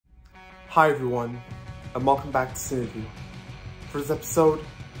Hi everyone, and welcome back to CineView. For this episode,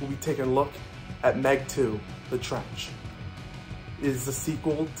 we'll be taking a look at Meg 2, The Trench. It is the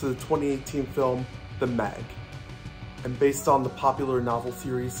sequel to the 2018 film, The Meg, and based on the popular novel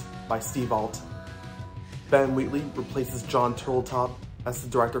series by Steve Alt. Ben Wheatley replaces John Turteltaub as the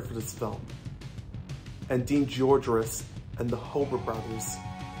director for this film, and Dean Georgeris and the Hobart brothers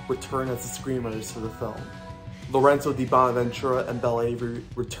return as the screenwriters for the film. Lorenzo Di Bonaventura and Belle Avery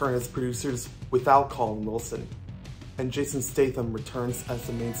return as producers without Colin Wilson, and Jason Statham returns as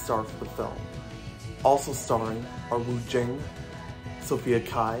the main star for the film. Also starring are Wu Jing, Sophia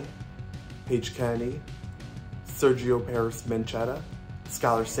Kai, Paige Kennedy, Sergio Perez-Mencheta,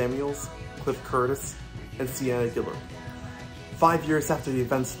 Skylar Samuels, Cliff Curtis, and Sienna Giller. 5 years after the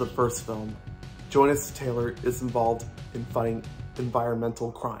events of the first film, Jonas Taylor is involved in fighting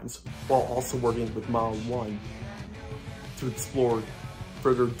environmental crimes while also working with Model 1 to explore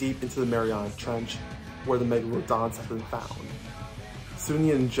further deep into the Mariana Trench where the Megalodons have been found. Sun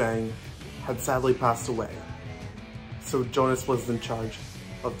Yin Zhang had sadly passed away, so Jonas was in charge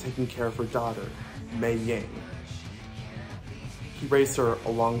of taking care of her daughter, Mei Ying. He raised her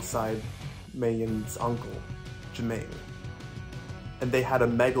alongside Mei Ying's uncle, Jiming, and they had a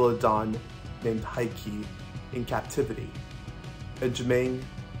Megalodon named Haiki in captivity, and Jiming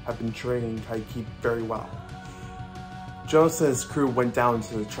had been training Haiki very well. Jonas and his crew went down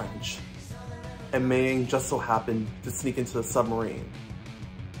into the trench, and Mei Ying just so happened to sneak into the submarine.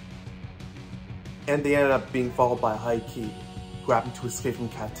 And they ended up being followed by Haiki, who happened to escape from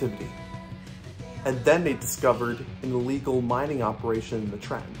captivity. And then they discovered an illegal mining operation in the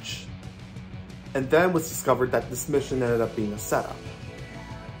trench. And then it was discovered that this mission ended up being a setup.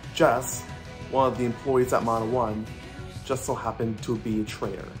 Jess, one of the employees at Model 1, just so happened to be a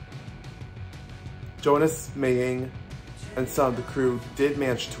traitor. Jonas, Mei Ying, and some of the crew did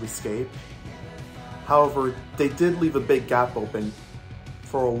manage to escape. However, they did leave a big gap open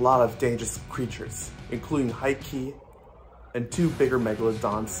for a lot of dangerous creatures, including Haiki and 2 bigger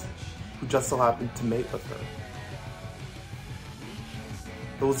Megalodons who just so happened to mate with her.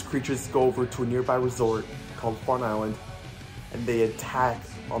 Those creatures go over to a nearby resort called Fun Island, and they attack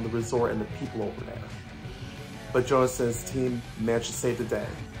on the resort and the people over there. But Jonas and his team managed to save the day.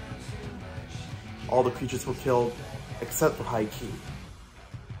 All the creatures were killed, except for Haiki.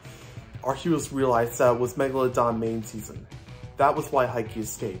 Our heroes realized that it was Megalodon main season. That was why Haiki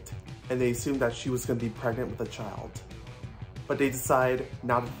escaped, and they assumed that she was going to be pregnant with a child. But they decide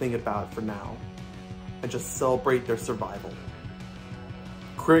not to think about it for now, and just celebrate their survival.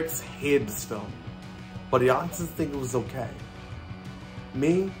 Critics hated this film, but the audiences think it was okay.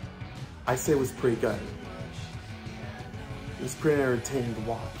 Me, I say it was pretty good. It was pretty entertaining to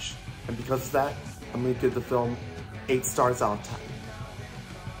watch, and because of that, I'm going to give the film 8 stars out of 10.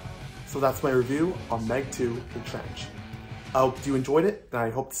 So that's my review on Meg 2, The Trench. I hope you enjoyed it, and I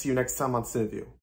hope to see you next time on CineView.